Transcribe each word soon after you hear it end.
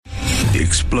The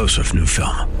explosive new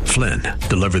film, Flynn,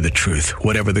 deliver the truth,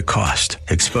 whatever the cost,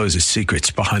 exposes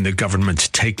secrets behind the government's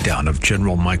takedown of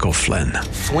General Michael Flynn.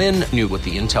 Flynn knew what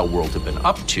the intel world had been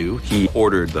up to. He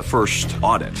ordered the first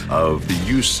audit of the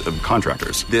use of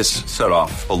contractors. This set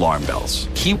off alarm bells.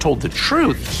 He told the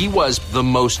truth. He was the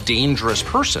most dangerous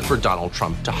person for Donald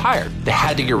Trump to hire. They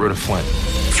had to get rid of Flynn.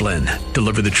 Flynn,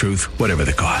 deliver the truth, whatever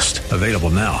the cost. Available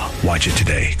now. Watch it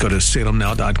today. Go to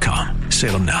salemnow.com.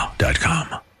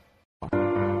 salemnow.com.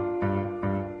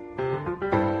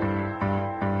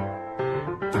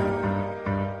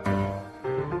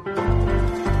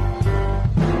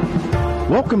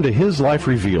 Welcome to His Life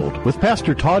Revealed with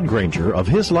Pastor Todd Granger of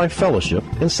His Life Fellowship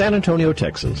in San Antonio,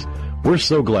 Texas. We're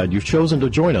so glad you've chosen to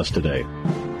join us today.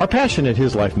 Our passion at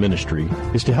His Life Ministry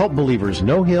is to help believers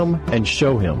know Him and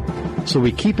show Him. So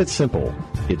we keep it simple.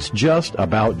 It's just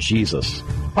about Jesus.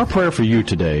 Our prayer for you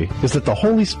today is that the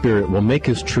Holy Spirit will make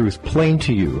His truth plain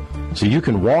to you so you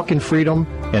can walk in freedom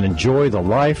and enjoy the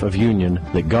life of union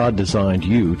that God designed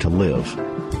you to live.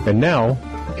 And now,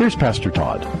 here's Pastor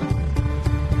Todd.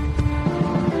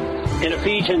 In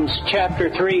Ephesians chapter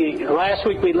 3, last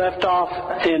week we left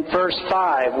off in verse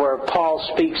 5 where Paul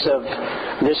speaks of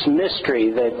this mystery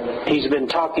that he's been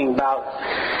talking about,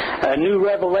 a new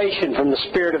revelation from the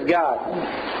Spirit of God.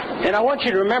 And I want you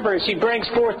to remember as he brings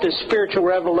forth this spiritual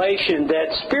revelation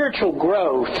that spiritual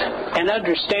growth and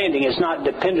understanding is not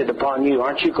dependent upon you.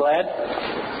 Aren't you glad?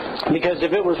 Because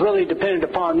if it was really dependent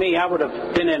upon me, I would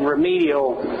have been in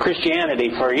remedial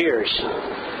Christianity for years.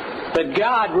 But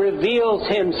God reveals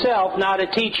Himself, not a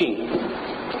teaching.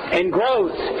 And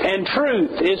growth and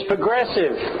truth is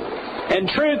progressive. And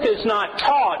truth is not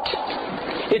taught.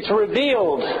 It's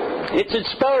revealed. It's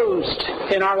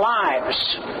exposed in our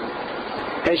lives.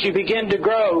 As you begin to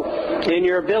grow in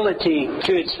your ability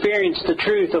to experience the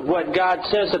truth of what God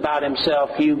says about Himself,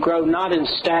 you grow not in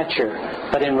stature,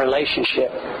 but in relationship.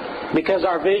 Because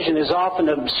our vision is often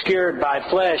obscured by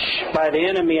flesh, by the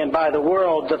enemy, and by the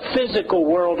world, the physical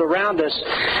world around us,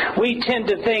 we tend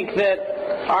to think that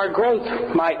our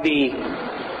growth might be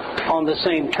on the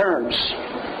same terms,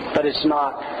 but it's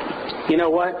not. You know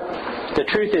what? The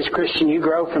truth is, Christian, you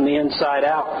grow from the inside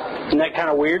out. Isn't that kind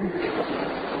of weird?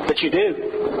 But you do.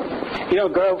 You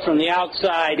don't grow from the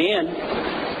outside in.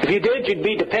 If you did, you'd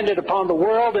be dependent upon the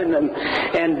world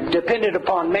and dependent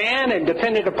upon man and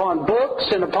dependent upon books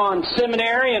and upon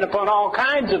seminary and upon all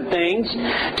kinds of things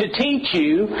to teach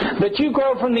you. But you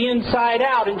grow from the inside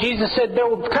out. And Jesus said there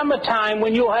will come a time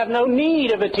when you'll have no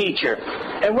need of a teacher.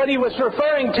 And what He was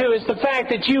referring to is the fact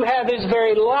that you have His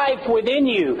very life within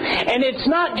you. And it's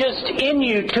not just in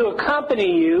you to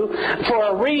accompany you for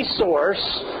a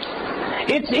resource.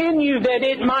 It's in you that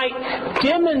it might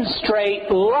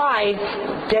demonstrate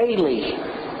life daily,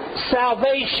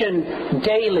 salvation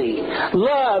daily,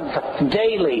 love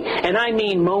daily, and I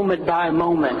mean moment by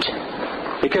moment.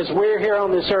 Because we're here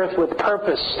on this earth with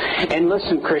purpose. And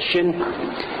listen, Christian,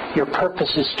 your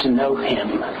purpose is to know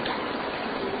Him.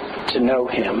 To know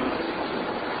Him.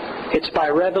 It's by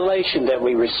revelation that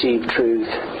we receive truth.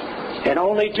 And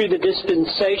only through the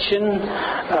dispensation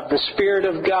of the Spirit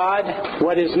of God,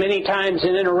 what is many times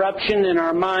an interruption in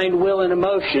our mind, will, and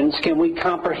emotions, can we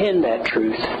comprehend that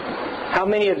truth. How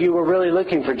many of you were really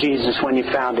looking for Jesus when you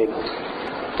found Him?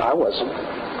 I wasn't.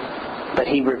 But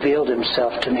He revealed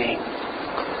Himself to me.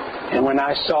 And when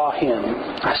I saw Him,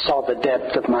 I saw the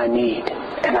depth of my need.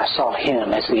 And I saw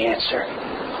Him as the answer.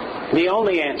 The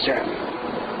only answer.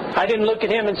 I didn't look at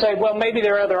Him and say, well, maybe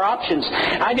there are other options.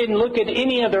 I didn't look at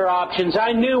any other options.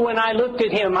 I knew when I looked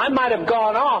at Him, I might have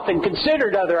gone off and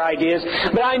considered other ideas,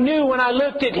 but I knew when I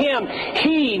looked at Him,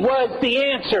 He was the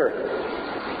answer.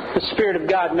 The Spirit of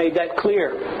God made that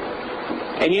clear.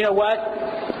 And you know what?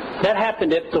 That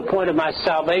happened at the point of my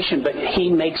salvation, but He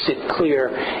makes it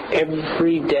clear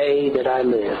every day that I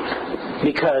live.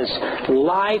 Because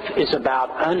life is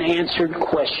about unanswered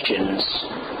questions.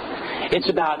 It's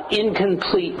about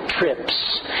incomplete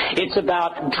trips. It's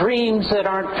about dreams that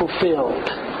aren't fulfilled.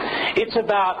 It's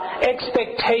about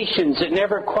expectations that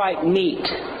never quite meet.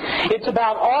 It's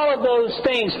about all of those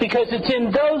things because it's in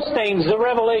those things the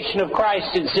revelation of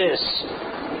Christ exists.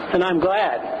 And I'm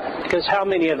glad, because how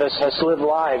many of us has lived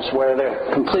lives where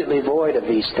they're completely void of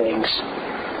these things?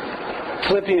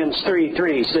 Philippians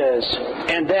 3:3 says,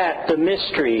 and that the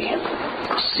mystery,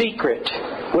 secret,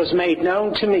 was made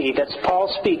known to me. That's Paul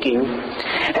speaking.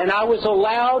 And I was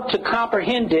allowed to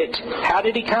comprehend it. How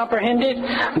did he comprehend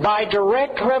it? By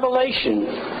direct revelation,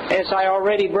 as I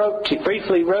already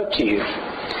briefly wrote to you.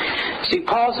 See,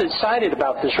 Paul's excited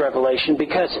about this revelation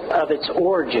because of its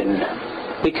origin,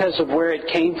 because of where it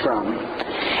came from.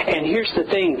 And here's the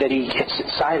thing that he gets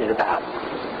excited about.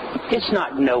 It's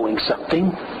not knowing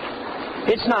something.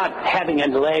 It's not having a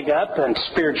leg up on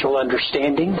spiritual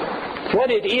understanding. What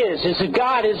it is that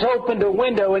God has opened a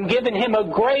window and given him a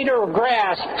greater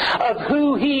grasp of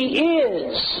who he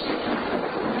is.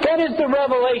 That is the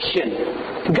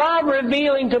revelation. God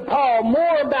revealing to Paul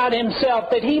more about himself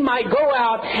that he might go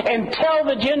out and tell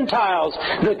the Gentiles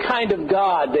the kind of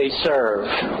God they serve.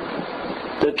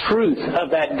 The truth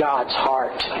of that God's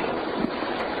heart.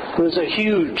 It was a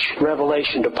huge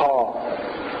revelation to Paul.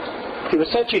 It was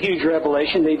such a huge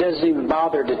revelation that he doesn't even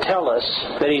bother to tell us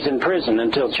that he's in prison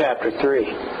until chapter 3.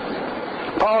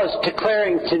 Paul is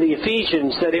declaring to the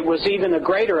Ephesians that it was even a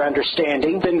greater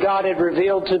understanding than God had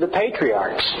revealed to the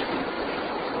patriarchs.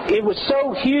 It was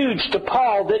so huge to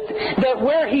Paul that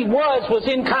where he was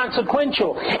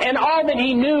inconsequential. And all that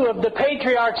he knew of the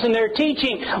patriarchs and their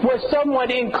teaching was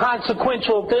somewhat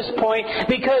inconsequential at this point,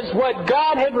 because what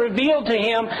God had revealed to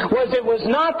him it was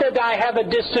not that I have a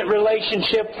distant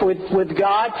relationship with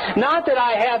God, not that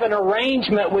I have an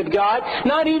arrangement with God,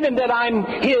 not even that I'm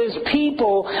his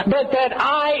people, but that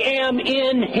I am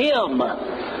in him.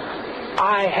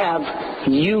 I have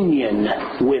union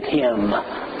with him.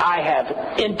 I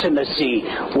have intimacy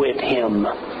with him.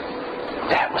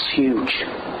 That was huge.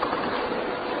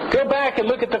 Go back and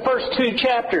look at the first 2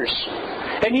 chapters.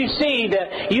 And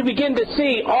you begin to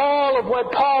see all of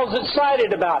what Paul's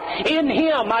excited about. In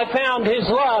him I found his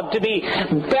love to be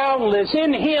boundless.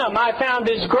 In him I found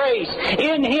his grace.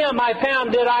 In him I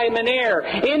found that I am an heir.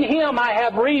 In him I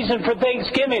have reason for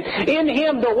thanksgiving. In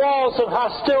him the walls of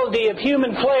hostility of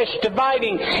human flesh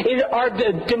dividing are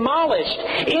demolished.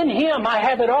 In him I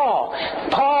have it all.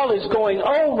 Paul is going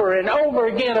over and over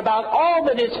again about all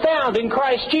that is found in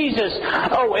Christ Jesus.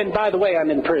 Oh, and by the way,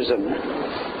 I'm in prison.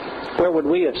 Where would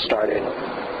we have started?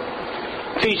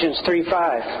 Ephesians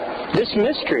 3:5. This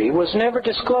mystery was never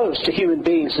disclosed to human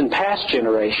beings in past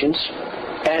generations,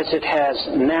 as it has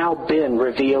now been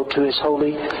revealed to his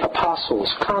holy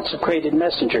apostles, consecrated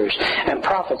messengers, and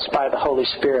prophets by the Holy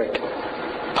Spirit.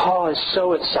 Paul is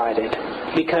so excited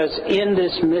because in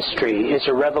this mystery is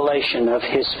a revelation of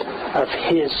his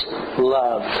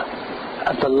love,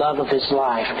 of the love of his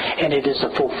life, and it is a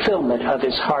fulfillment of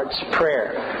his heart's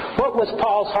prayer. What was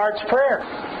Paul's heart's prayer?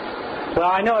 Well,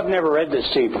 I know I've never read this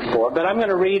to you before, but I'm going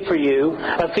to read for you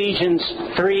Ephesians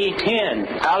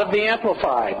 3:10 out of the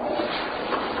Amplified.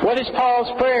 What is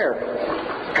Paul's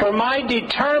prayer? For my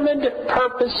determined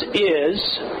purpose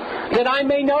is that I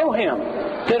may know him,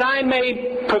 that I may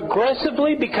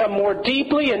progressively become more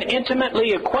deeply and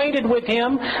intimately acquainted with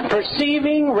him,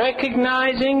 perceiving,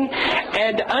 recognizing,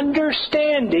 and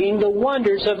understanding the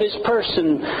wonders of his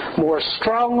person more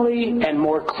strongly and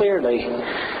more clearly,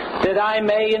 that I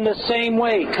may in the same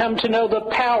way come to know the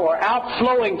power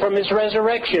outflowing from his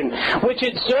resurrection, which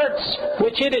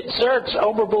it exerts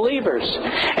over believers,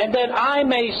 and that I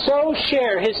may so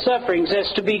share his sufferings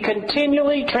as to be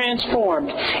continually transformed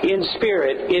in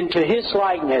spirit into his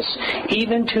likeness,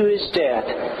 even to his death,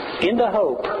 in the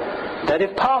hope that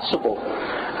if possible,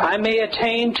 I may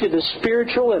attain to the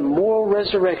spiritual and moral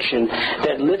resurrection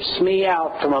that lifts me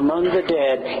out from among the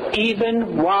dead,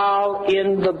 even while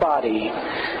in the body.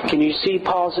 Can you see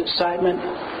Paul's excitement?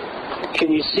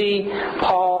 Can you see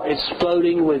Paul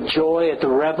exploding with joy at the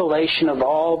revelation of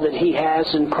all that he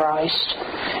has in Christ?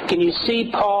 Can you see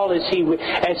Paul as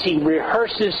he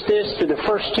rehearses this through the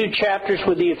first 2 chapters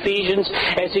with the Ephesians,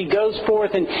 as he goes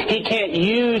forth and he can't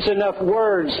use enough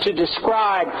words to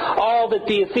describe all that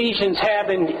the Ephesians have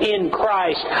in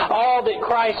Christ, all that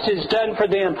Christ has done for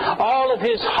them, all of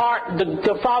his heart,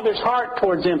 the Father's heart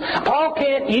towards them. Paul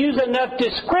can't use enough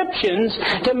descriptions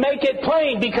to make it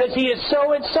plain because he is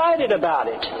so excited about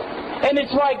it. And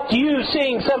it's like you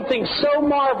seeing something so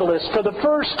marvelous for the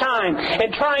first time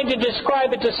and trying to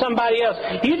describe it to somebody else.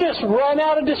 You just run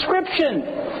out of description.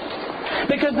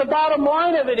 Because the bottom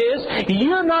line of it is,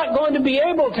 you're not going to be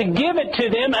able to give it to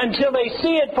them until they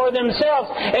see it for themselves.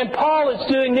 And Paul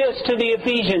is doing this to the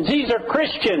Ephesians. These are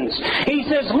Christians. He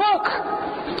says,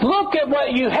 look at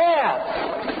what you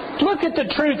have. Look at the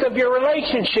truth of your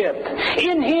relationship.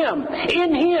 In Him,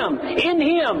 in Him, in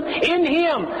Him, in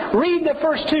Him. Read the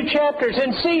first 2 chapters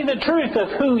and see the truth of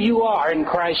who you are in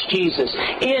Christ Jesus.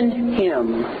 In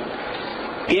Him.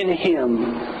 In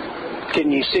Him. Can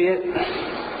you see it?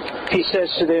 He says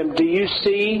to them, do you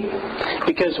see?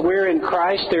 Because we're in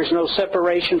Christ, there's no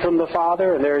separation from the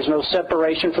Father, and there is no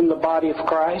separation from the body of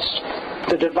Christ.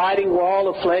 The dividing wall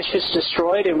of flesh is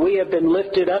destroyed, and we have been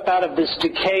lifted up out of this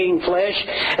decaying flesh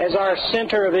as our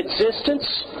center of existence.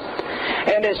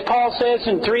 And as Paul says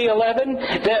in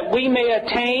 3:11, that we may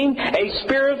attain a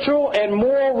spiritual and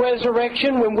moral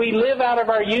resurrection when we live out of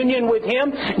our union with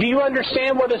Him. Do you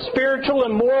understand what a spiritual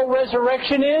and moral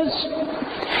resurrection is?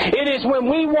 It is when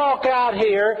we walk out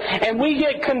here and we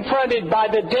get confronted by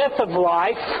the death of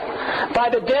life, by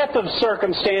the death of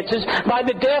circumstances, by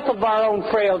the death of our own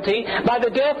frailty, by the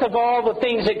death of all the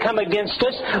things that come against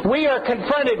us. We are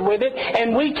confronted with it,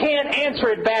 and we can't answer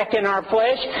it back in our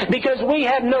flesh because we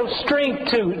have no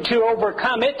strength to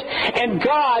overcome it. And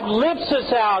God lifts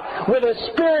us out with a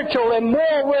spiritual and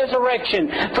moral resurrection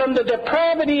from the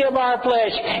depravity of our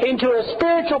flesh into a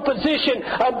spiritual position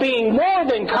of being more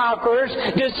than conquerors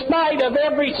despite of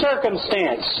every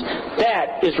circumstance.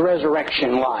 That is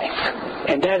resurrection life.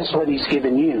 And that is what He's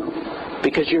given you,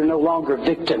 because you're no longer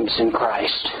victims in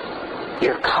Christ.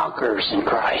 You're conquerors in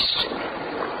Christ.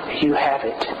 You have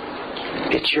it.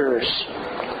 It's yours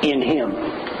in Him.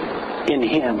 In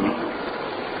Him.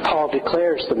 Paul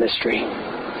declares the mystery.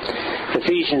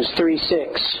 Ephesians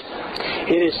 3:6.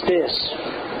 It is this,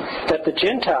 that the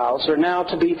Gentiles are now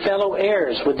to be fellow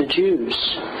heirs with the Jews,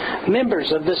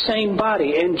 members of the same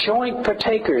body and joint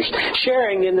partakers,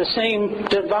 sharing in the same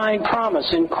divine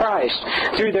promise in Christ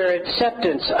through their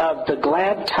acceptance of the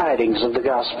glad tidings of the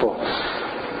gospel.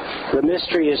 The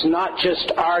mystery is not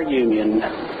just our union,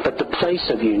 but the place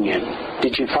of union.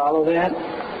 Did you follow that?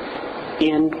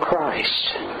 In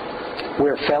Christ.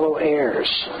 We're fellow heirs,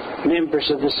 members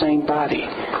of the same body.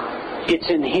 It's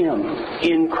in Him,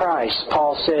 in Christ.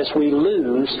 Paul says we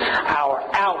lose our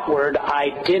outward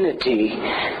identity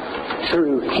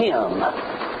through Him.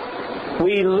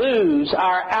 We lose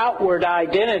our outward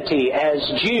identity as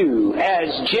Jew,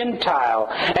 as Gentile,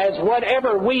 as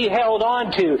whatever we held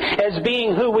on to as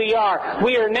being who we are.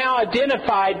 We are now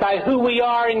identified by who we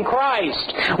are in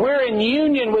Christ. We're in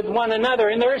union with one another,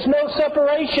 and there is no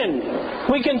separation.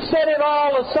 We can set it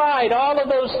all aside, all of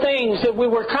those things that we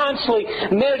were constantly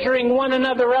measuring one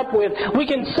another up with. We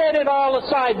can set it all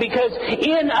aside because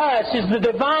in us is the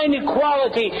divine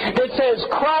equality that says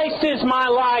Christ is my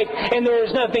life, and there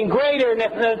is nothing greater,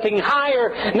 nothing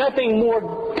higher, nothing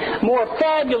more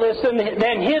fabulous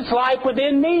than His life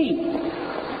within me.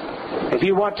 If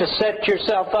you want to set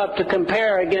yourself up to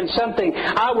compare against something,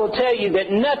 I will tell you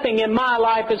that nothing in my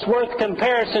life is worth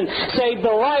comparison save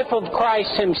the life of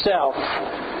Christ Himself.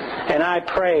 And I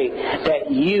pray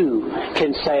that you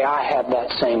can say, I have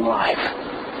that same life.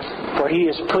 For He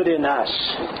has put in us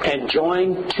and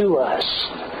joined to us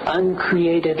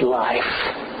uncreated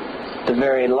life. The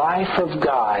very life of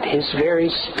God, His very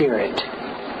Spirit,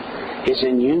 is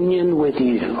in union with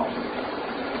you.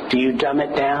 Do you dumb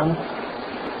it down?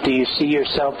 Do you see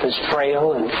yourself as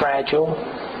frail and fragile,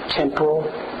 temporal?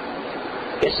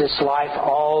 Is this life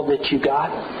all that you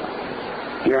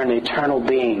got? You're an eternal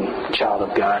being, child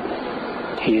of God.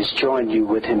 He has joined you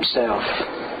with Himself.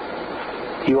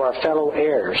 You are fellow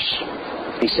heirs.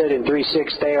 He said in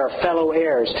 3:6, they are fellow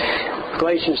heirs.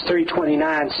 Galatians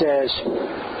 3:29 says,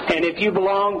 and if you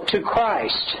belong to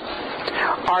Christ,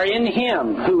 are in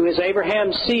Him who is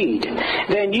Abraham's seed,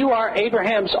 then you are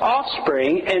Abraham's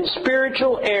offspring and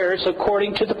spiritual heirs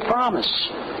according to the promise.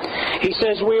 He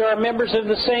says we are members of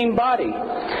the same body.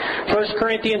 1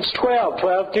 Corinthians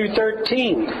 12 through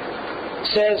 13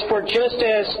 says, for just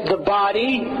as the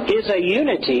body is a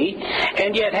unity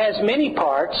and yet has many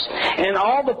parts, and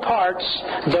all the parts,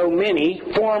 though many,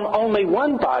 form only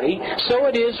one body, so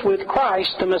it is with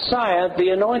Christ the Messiah, the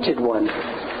Anointed One.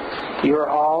 You are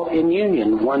all in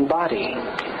union, one body.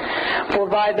 For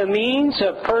by the means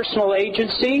of personal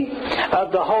agency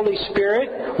of the Holy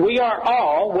Spirit, we are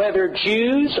all, whether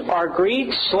Jews or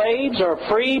Greeks, slaves or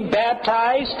free,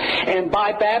 baptized, and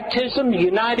by baptism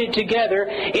united together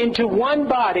into one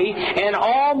body, and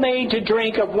all made to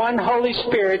drink of one Holy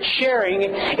Spirit, sharing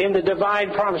in the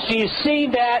divine promise. Do you see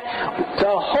that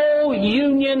the whole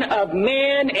union of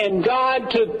man and God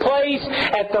took place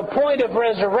at the point of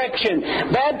resurrection?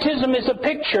 Baptism is a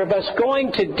picture of us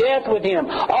going to death with Him.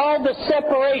 All the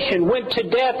separation went to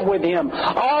death with Him.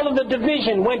 All of the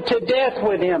division went to death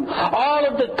with Him. All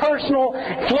of the personal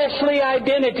fleshly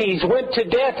identities went to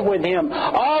death with Him.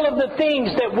 All of the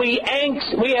things that we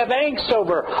have angst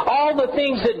over, all the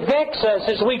things that vex us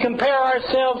as we compare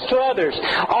ourselves to others,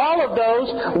 all of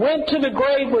those went to the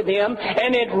grave with Him,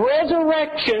 and at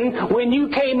resurrection, when you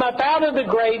came up out of the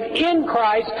grave in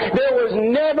Christ, there was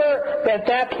never at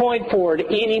that point forward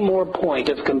any more point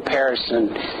of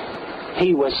comparison.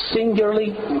 He was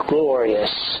singularly glorious,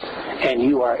 and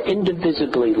you are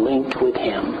indivisibly linked with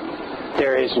Him.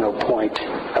 There is no point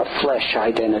of flesh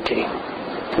identity.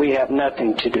 We have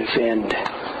nothing to defend.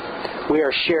 we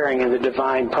are sharing in the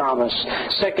divine promise.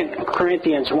 2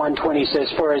 Corinthians 1:20 says,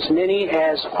 "For as many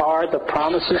as are the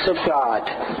promises of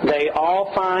God, they all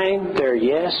find their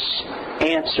yes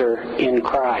answer in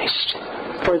Christ.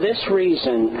 For this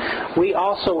reason, we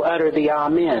also utter the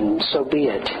Amen, so be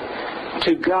it,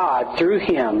 to God through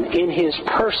Him, in His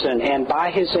person and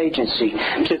by His agency,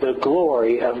 to the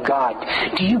glory of God."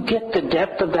 Do you get the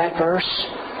depth of that verse?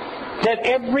 That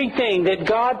everything that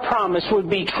God promised would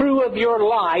be true of your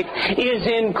life is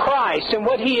in Christ. And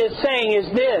what He is saying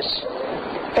is this: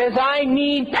 as I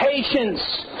need patience,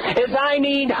 as I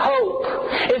need hope,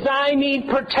 as I need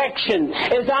protection,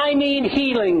 as I need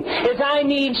healing, as I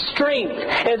need strength,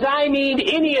 as I need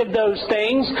any of those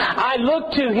things, I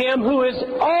look to Him who is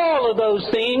all of those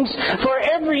things, for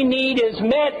every need is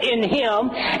met in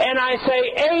Him, and I say,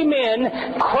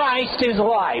 Amen, Christ is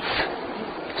life.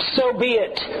 So be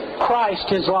it.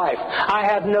 Christ is life. I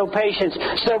have no patience.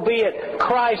 So be it.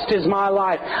 Christ is my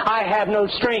life. I have no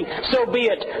strength. So be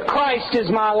it. Christ is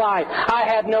my life. I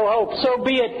have no hope. So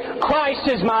be it. Christ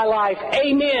is my life.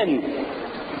 Amen.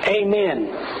 Amen.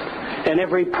 And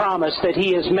every promise that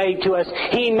He has made to us,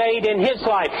 He made in His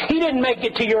life. He didn't make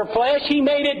it to your flesh. He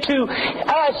made it to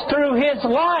us through His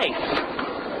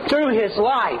life. Through His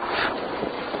life.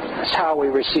 That's how we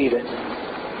receive it.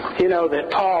 You know that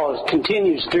Paul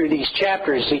continues through these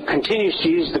chapters, he continues to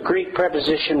use the Greek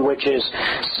preposition which is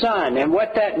son. And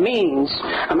what that means,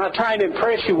 I'm not trying to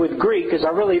impress you with Greek because I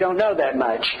really don't know that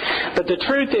much. But the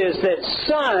truth is that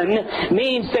son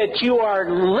means that you are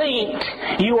linked,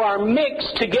 you are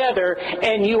mixed together,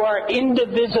 and you are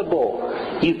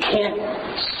indivisible. You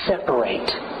can't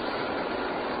separate.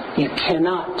 You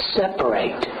cannot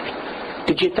separate.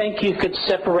 Did you think you could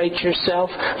separate yourself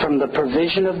from the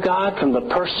provision of God, from the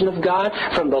person of God,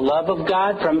 from the love of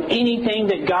God, from anything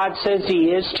that God says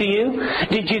He is to you?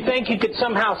 Did you think you could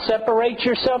somehow separate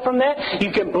yourself from that?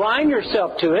 You can blind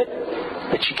yourself to it,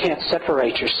 but you can't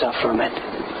separate yourself from it.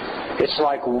 It's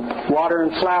like water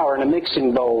and flour in a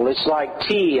mixing bowl. It's like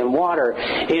tea and water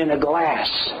in a glass.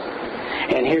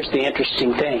 And here's the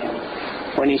interesting thing.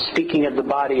 When He's speaking of the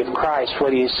body of Christ,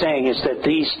 what He is saying is that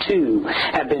these two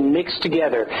have been mixed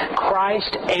together.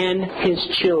 Christ and His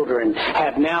children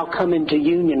have now come into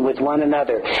union with one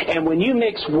another. And when you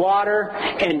mix water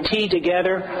and tea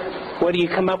together, what do you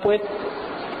come up with?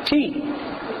 Tea.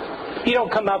 You don't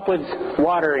come up with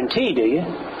water and tea, do you?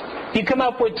 You come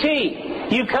up with tea.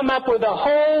 You come up with a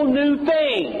whole new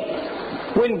thing.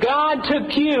 When God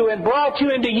took you and brought you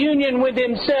into union with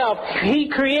Himself, He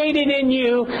created in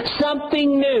you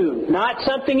something new. Not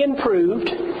something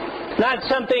improved, not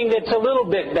something that's a little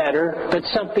bit better, but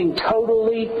something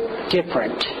totally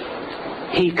different.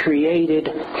 He created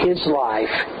His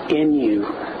life in you,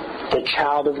 the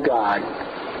child of God.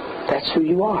 That's who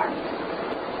you are.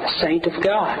 A saint of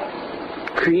God,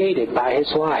 created by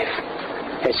His life.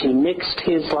 As He mixed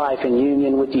His life in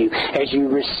union with you, as you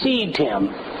received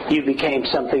Him, you became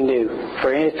something new.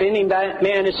 For if any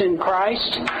man is in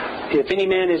Christ, if any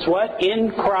man is what?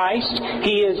 In Christ,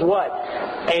 he is what?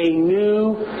 A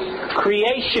new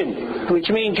creation. Which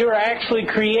means you're actually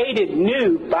created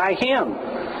new by Him.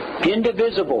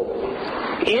 Indivisible.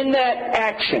 In that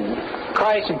action,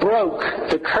 Christ broke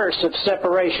the curse of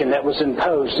separation that was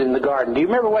imposed in the garden. Do you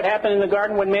remember what happened in the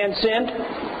garden when man sinned?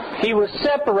 He was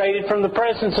separated from the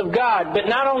presence of God. But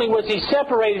not only was he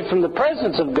separated from the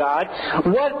presence of God,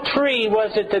 what tree was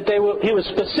it that he was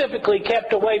specifically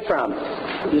kept away from?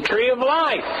 The tree of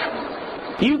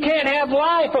life. You can't have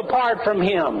life apart from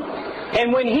Him.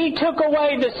 And when He took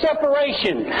away the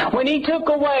separation, when He took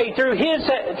away through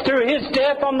His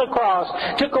death on the cross,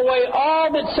 took away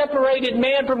all that separated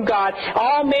man from God,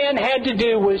 all man had to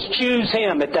do was choose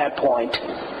Him at that point.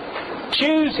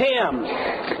 Choose Him.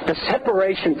 The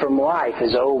separation from life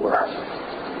is over.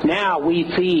 Now we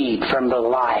feed from the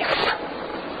life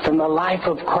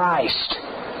of Christ.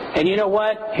 And you know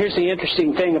what? Here's the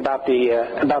interesting thing about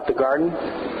the garden.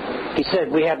 He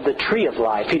said we have the tree of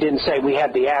life. He didn't say we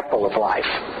have the apple of life.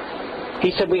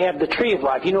 He said we have the tree of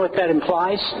life. You know what that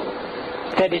implies?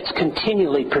 That it's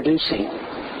continually producing.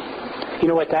 You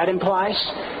know what that implies?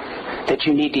 That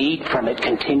you need to eat from it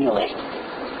continually.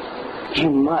 You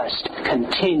must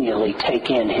continually take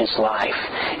in His life.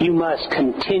 You must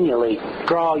continually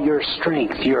draw your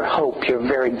strength, your hope, your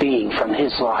very being from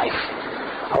His life.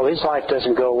 Oh, His life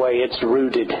doesn't go away. It's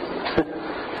rooted.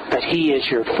 But He is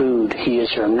your food. He is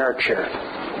your nurture.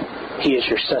 He is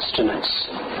your sustenance.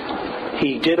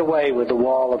 He did away with the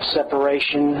wall of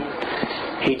separation.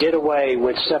 He did away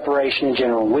with separation in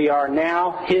general. We are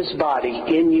now His body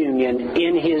in union,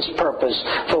 in His purpose,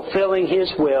 fulfilling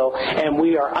His will, and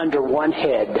we are under one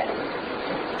head.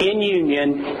 in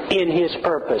union in His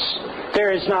purpose.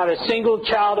 There is not a single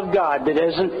child of God that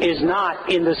is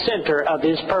not in the center of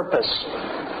His purpose.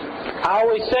 I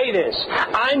always say this.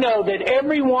 I know that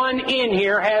everyone in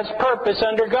here has purpose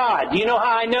under God. Do you know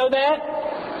how I know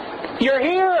that? You're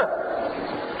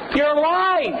here. You're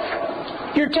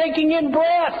alive. You're taking in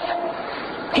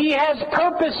breath. He has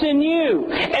purpose in you.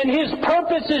 And His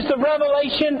purpose is the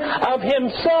revelation of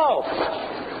Himself.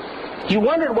 You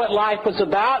wondered what life was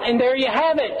about, and there you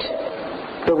have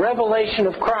it. The revelation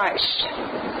of Christ.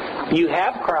 You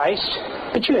have Christ,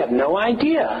 but you have no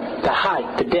idea the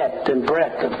height, the depth, and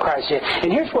breadth of Christ.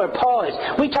 And here's where Paul is.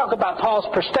 We talk about Paul's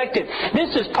perspective.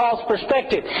 This is Paul's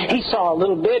perspective. He saw a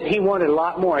little bit, he wanted a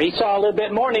lot more. He saw a little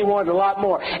bit more, and he wanted a lot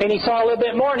more. And he saw a little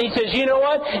bit more, and he says, you know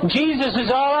what? Jesus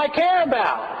is all I care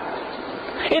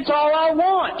about. It's all I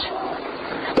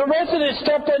want. The rest of this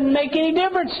stuff doesn't make any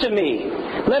difference to me.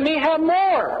 Let me have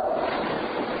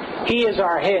more. He is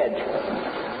our head.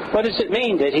 What does it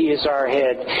mean that He is our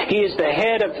head? He is the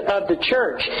head of the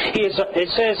church. It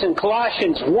says in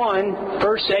Colossians 1,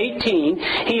 verse 18,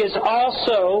 He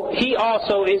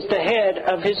also is the head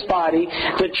of His body,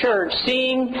 the church,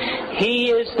 seeing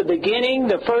He is the beginning,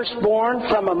 the firstborn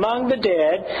from among the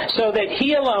dead, so that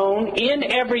He alone, in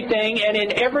everything and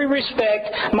in every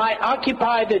respect, might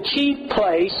occupy the chief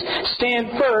place,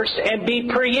 stand first, and be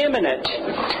preeminent.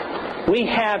 We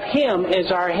have Him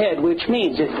as our head, which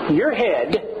means that your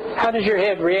head, how does your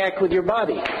head react with your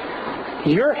body?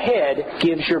 Your head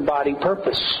gives your body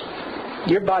purpose.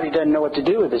 Your body doesn't know what to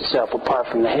do with itself apart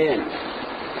from the head.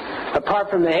 Apart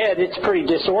from the head, it's pretty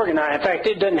disorganized. In fact,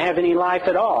 it doesn't have any life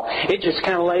at all. It just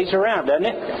kind of lays around, doesn't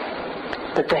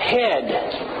it? But the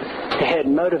head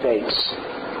motivates.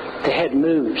 The head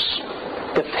moves.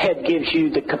 The head gives you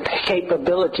the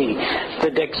capability,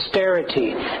 the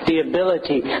dexterity, the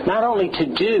ability not only to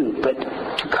do, but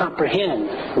to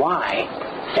comprehend why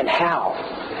and how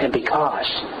and because.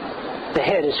 The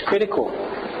head is critical.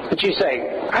 But you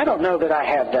say, I don't know that I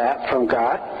have that from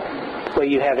God. Well,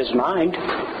 you have His mind.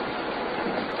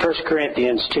 1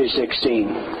 Corinthians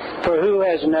 2:16. For who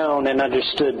has known and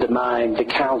understood the mind, the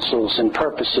counsels and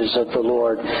purposes of the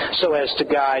Lord, so as to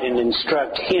guide and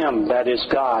instruct him, that is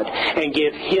God, and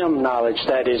give him knowledge,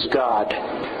 that is God.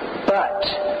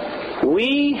 But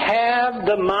we have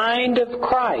the mind of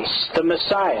Christ, the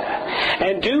Messiah,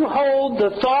 and do hold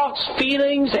the thoughts,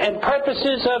 feelings, and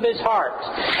purposes of His heart.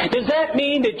 Does that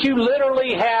mean that you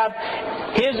literally have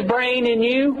His brain in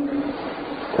you?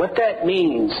 What that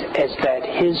means is that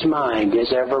His mind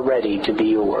is ever ready to be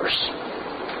yours.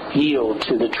 Yield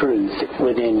to the truth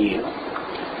within you.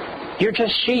 You're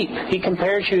just sheep. He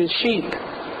compares you as sheep.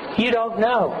 You don't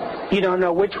know. You don't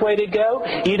know which way to go.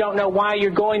 You don't know why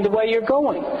you're going the way you're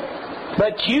going.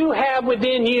 But you have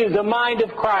within you the mind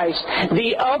of Christ,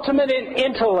 the ultimate in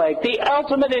intellect, the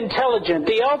ultimate intelligence,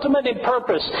 the ultimate in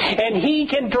purpose. And He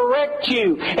can direct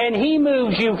you, and He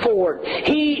moves you forward.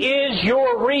 He is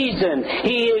your reason.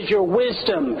 He is your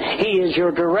wisdom. He is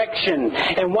your direction.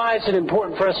 And why is it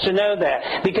important for us to know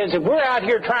that? Because if we're out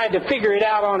here trying to figure it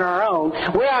out on our own,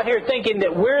 we're out here thinking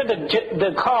that we're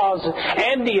the cause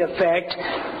and the effect,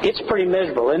 it's pretty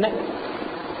miserable, isn't it?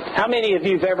 How many of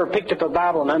you have ever picked up a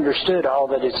Bible and understood all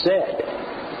that it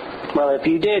said? Well, if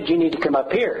you did, you need to come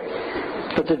up here.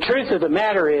 But the truth of the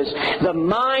matter is, the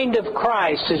mind of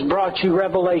Christ has brought you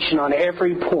revelation on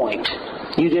every point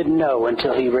you didn't know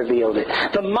until He revealed it.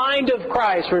 The mind of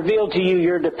Christ revealed to you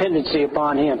your dependency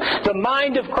upon Him. The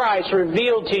mind of Christ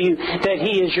revealed to you that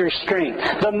He is your strength.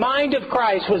 The mind of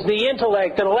Christ was the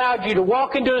intellect that allowed you to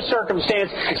walk into a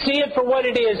circumstance, see it for what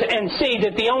it is, and see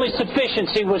that the only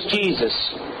sufficiency was Jesus.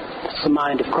 That's the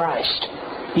mind of Christ.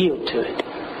 Yield to it.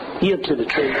 Yield to the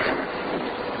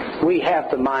truth. We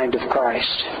have the mind of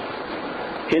Christ.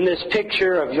 In this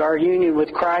picture of our union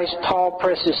with Christ, Paul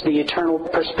presses the eternal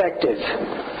perspective.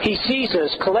 He sees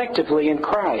us collectively in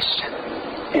Christ.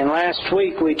 And last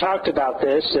week we talked about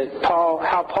this, that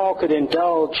how Paul could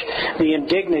indulge the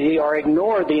indignity or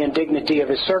ignore the indignity of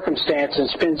his circumstance and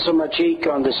spend so much ink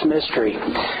on this mystery.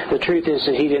 The truth is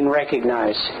that he didn't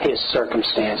recognize his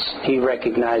circumstance. He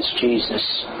recognized Jesus.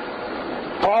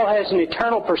 Paul has an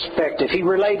eternal perspective. He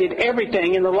related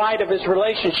everything in the light of his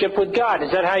relationship with God.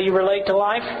 Is that how you relate to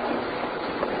life?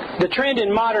 The trend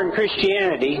in modern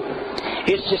Christianity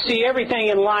is to see everything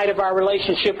in light of our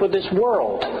relationship with this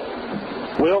world.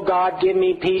 Will God give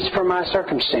me peace for my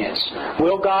circumstance?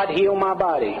 Will God heal my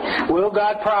body? Will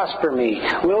God prosper me?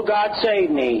 Will God save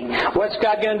me? What's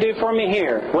God going to do for me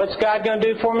here? What's God going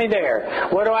to do for me there?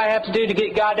 What do I have to do to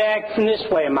get God to act in this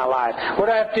way in my life? What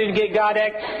do I have to do to get God to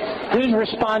act? Who's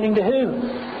responding to who?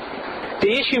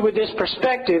 The issue with this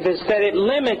perspective is that it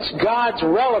limits God's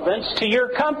relevance to your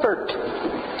comfort.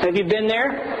 Have you been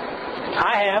there?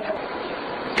 I have.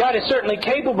 God is certainly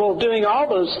capable of doing all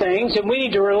those things, and we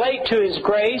need to relate to His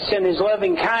grace and His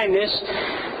loving kindness,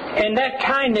 and that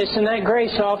kindness and that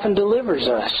grace often delivers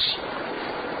us.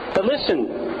 But listen,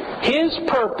 His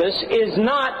purpose is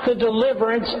not the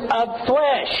deliverance of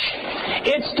flesh.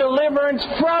 It's deliverance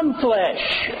from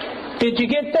flesh. Did you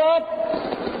get that?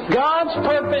 God's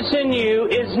purpose in you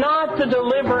is not the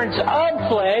deliverance of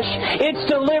flesh, it's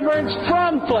deliverance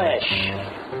from flesh.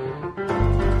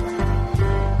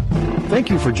 Thank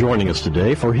you for joining us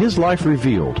today for His Life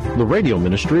Revealed, the radio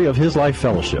ministry of His Life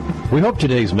Fellowship. We hope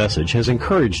today's message has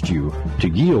encouraged you to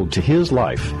yield to His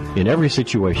life in every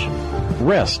situation,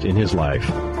 rest in His life,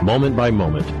 moment by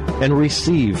moment, and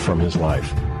receive from His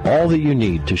life all that you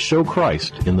need to show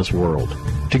Christ in this world.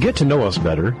 To get to know us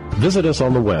better, visit us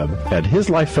on the web at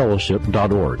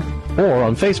hislifefellowship.org or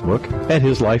on Facebook at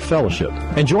His Life Fellowship.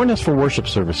 And join us for worship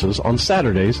services on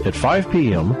Saturdays at 5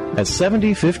 p.m. at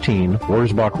 7015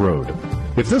 Wurzbach Road.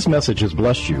 If this message has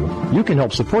blessed you, you can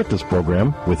help support this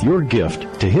program with your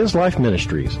gift to His Life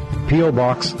Ministries, P.O.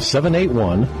 Box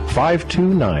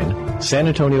 781-529, San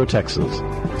Antonio, Texas,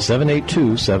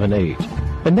 78278.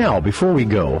 And now, before we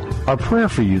go, our prayer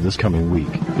for you this coming week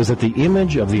is that the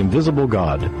image of the invisible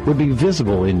God would be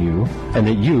visible in you and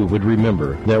that you would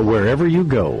remember that wherever you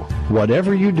go,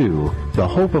 whatever you do, the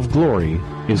hope of glory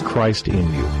is Christ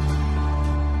in you.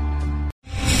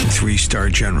 3-star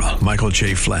General Michael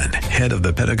J. Flynn, head of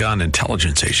the Pentagon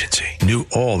Intelligence Agency, knew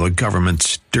all the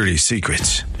government's dirty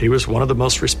secrets. He was one of the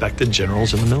most respected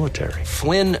generals in the military.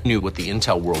 Flynn knew what the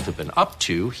intel world had been up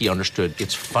to. He understood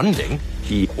its funding.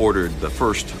 He ordered the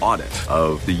first audit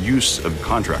of the use of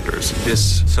contractors.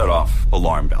 This set off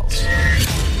alarm bells.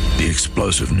 The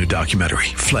explosive new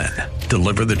documentary, Flynn,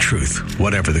 Deliver the Truth,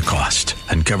 Whatever the Cost,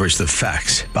 uncovers the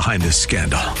facts behind this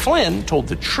scandal. Flynn told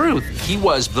the truth. He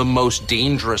was the most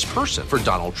dangerous person for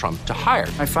Donald Trump to hire.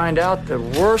 I find out the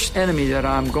worst enemy that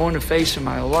I'm going to face in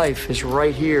my life is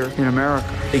right here in America.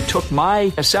 They took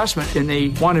my assessment and they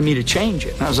wanted me to change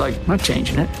it. And I was like, I'm not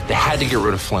changing it. They had to get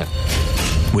rid of Flynn.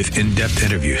 With in-depth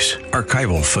interviews,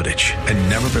 archival footage, and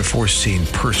never-before-seen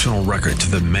personal records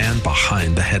of the man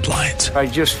behind the headlines. I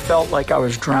just felt like I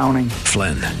was drowning.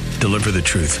 Flynn, Deliver the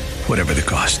Truth, Whatever the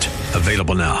Cost.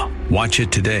 Available now. Watch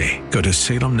it today. Go to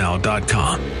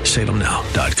salemnow.com.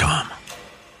 salemnow.com.